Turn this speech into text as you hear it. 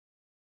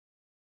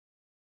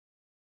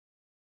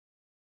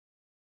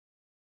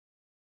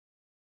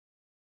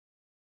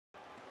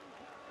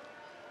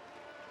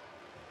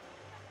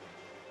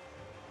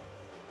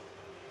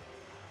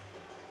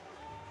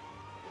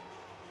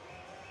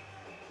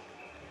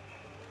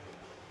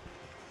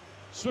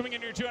Swimming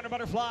in your 200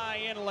 butterfly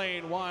in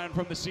lane 1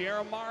 from the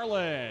Sierra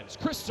Marlins,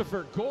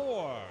 Christopher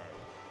Gore.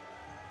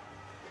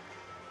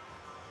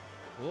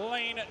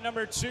 Lane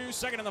number 2,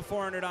 second in the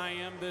 400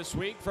 IM this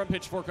week from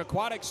Pitchfork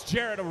Aquatics,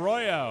 Jared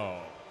Arroyo.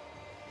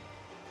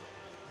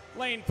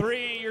 Lane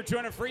 3, your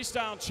 200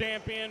 freestyle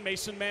champion,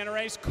 Mason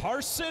Manara's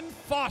Carson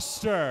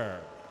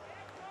Foster.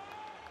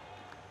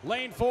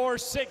 Lane 4,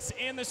 6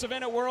 in this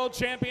event at World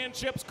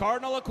Championships,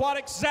 Cardinal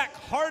Aquatics, Zach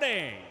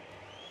Harding.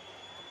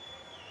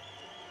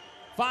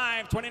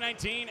 5,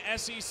 2019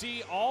 SEC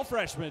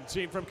All-Freshman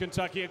team from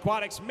Kentucky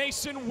Aquatics,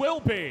 Mason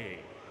Wilby.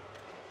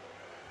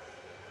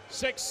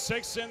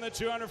 6, in the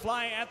 200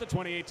 fly at the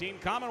 2018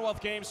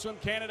 Commonwealth Games Swim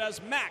Canada's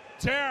Mack.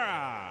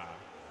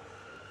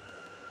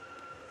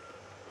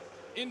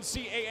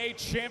 NCAA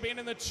champion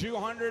in the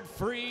 200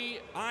 free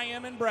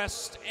IM and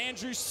breast,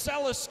 Andrew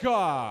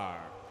Seliskar.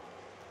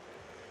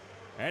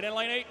 And in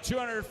lane 8,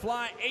 200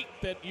 fly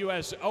 8th at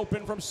US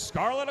Open from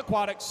Scarlet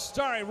Aquatics,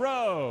 Starry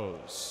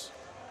Rose.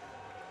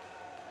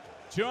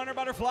 200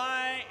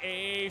 butterfly,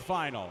 a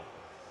final.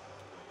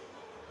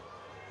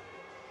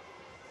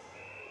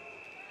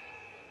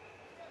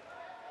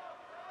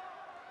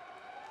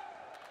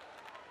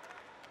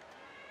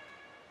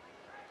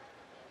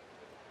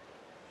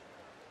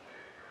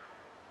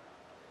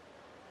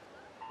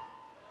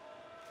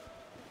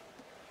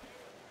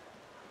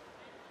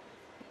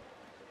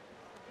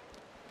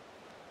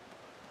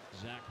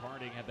 Zach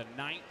Harding had the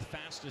 9th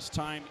fastest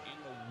time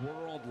in the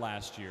world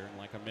last year. And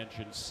like I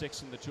mentioned,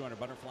 6 in the 200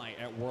 butterfly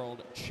at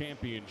World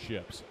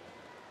Championships.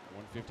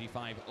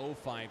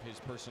 155.05 his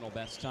personal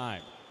best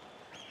time.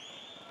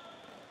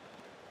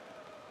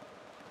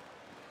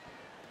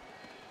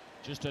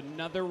 Just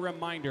another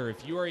reminder,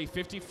 if you are a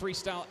 50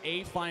 Freestyle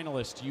A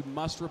finalist, you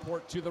must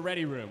report to the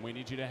Ready Room. We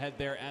need you to head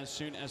there as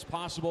soon as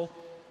possible.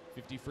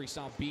 50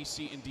 Freestyle B,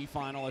 C, and D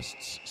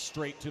finalists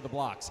straight to the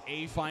blocks.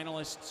 A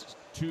finalists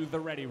to the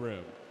Ready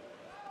Room.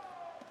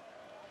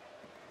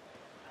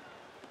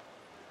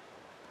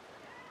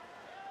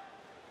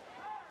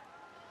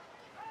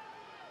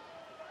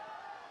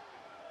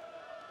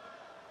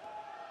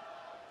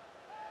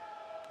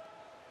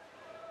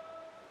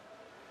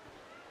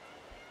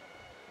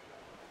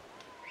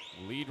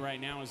 Lead right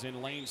now is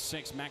in lane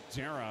 6, Mack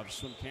Darragh of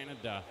Swim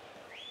Canada.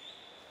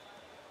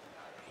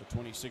 The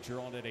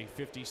 26-year-old at a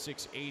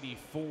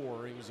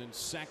 56.84. He was in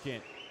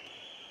second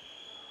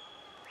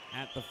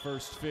at the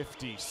first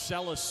 50.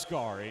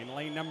 Seliskar in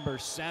lane number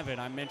 7.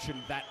 I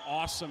mentioned that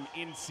awesome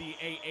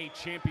NCAA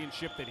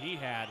championship that he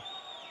had.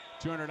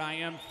 200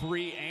 IM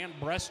free and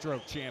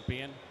breaststroke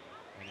champion.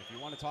 And if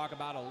you want to talk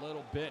about a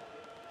little bit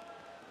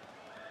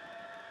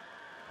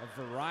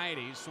of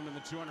variety, swimming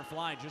the 200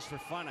 fly just for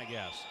fun, I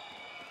guess.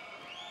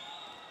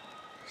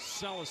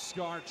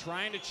 Seliskar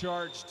trying to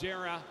charge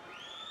Darragh,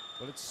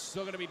 but it's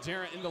still going to be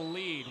Darragh in the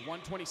lead.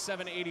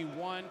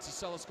 127.81 to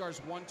Seliskar's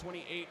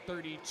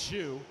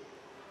 128.32.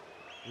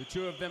 The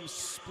two of them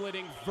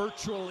splitting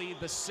virtually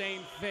the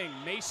same thing.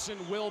 Mason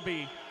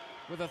Wilby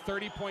with a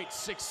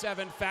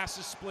 30.67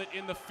 fastest split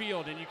in the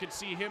field, and you can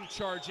see him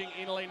charging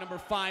in lane number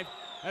 5,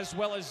 as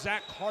well as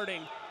Zach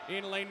Harding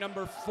in lane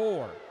number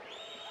 4.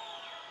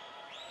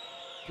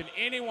 Can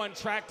anyone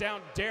track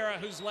down Darragh,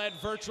 who's led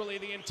virtually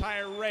the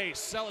entire race?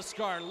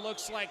 Seliskar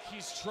looks like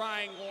he's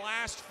trying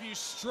last few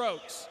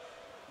strokes.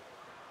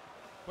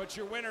 But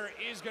your winner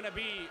is going to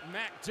be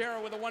Mack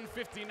Darragh with a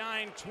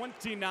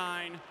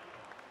 159.29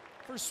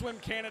 for Swim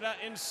Canada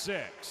in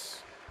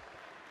 6.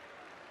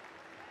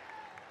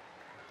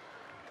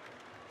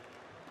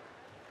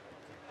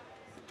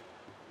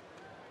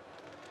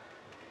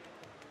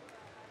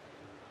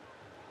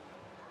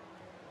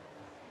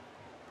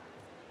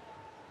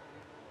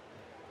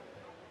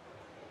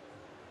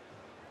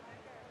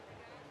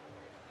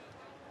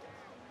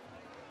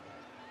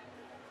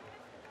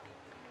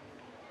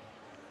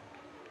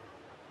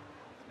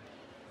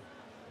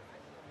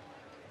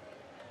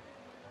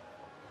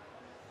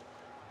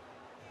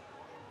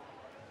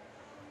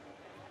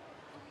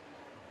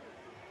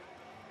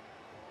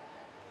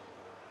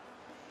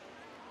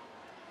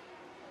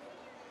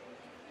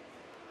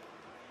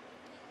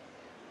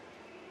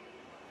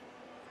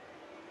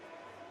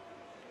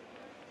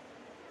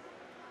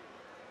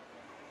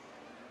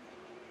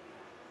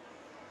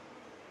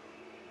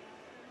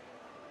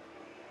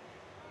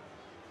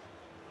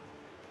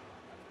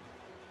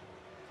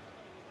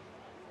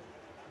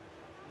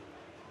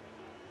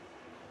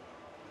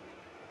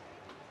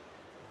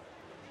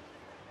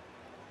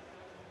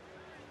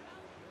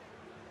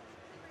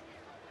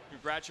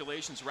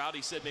 Congratulations.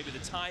 Rowdy said maybe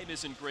the time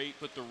isn't great,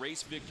 but the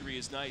race victory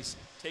is nice.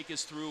 Take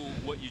us through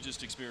what you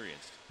just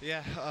experienced.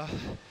 Yeah,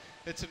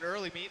 it's an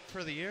early meet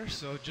for the year,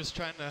 so just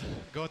trying to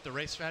go with the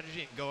race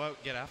strategy and go out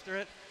and get after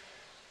it.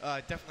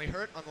 Definitely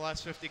hurt on the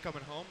last 50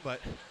 coming home, but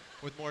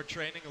with more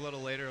training a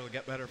little later, it'll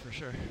get better for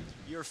sure.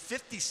 You're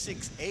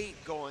 56.8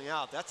 going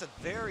out. That's a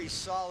very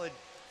solid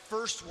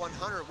first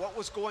 100. What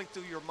was going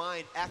through your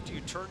mind after you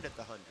turned at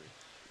the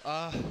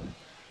 100?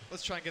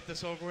 Let's try and get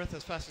this over with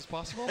as fast as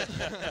possible.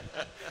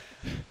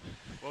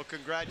 Well,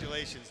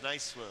 congratulations.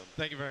 Nice swim.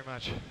 Thank you very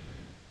much.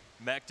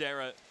 Mack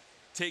Darragh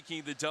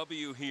taking the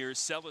W here.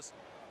 Seliskar.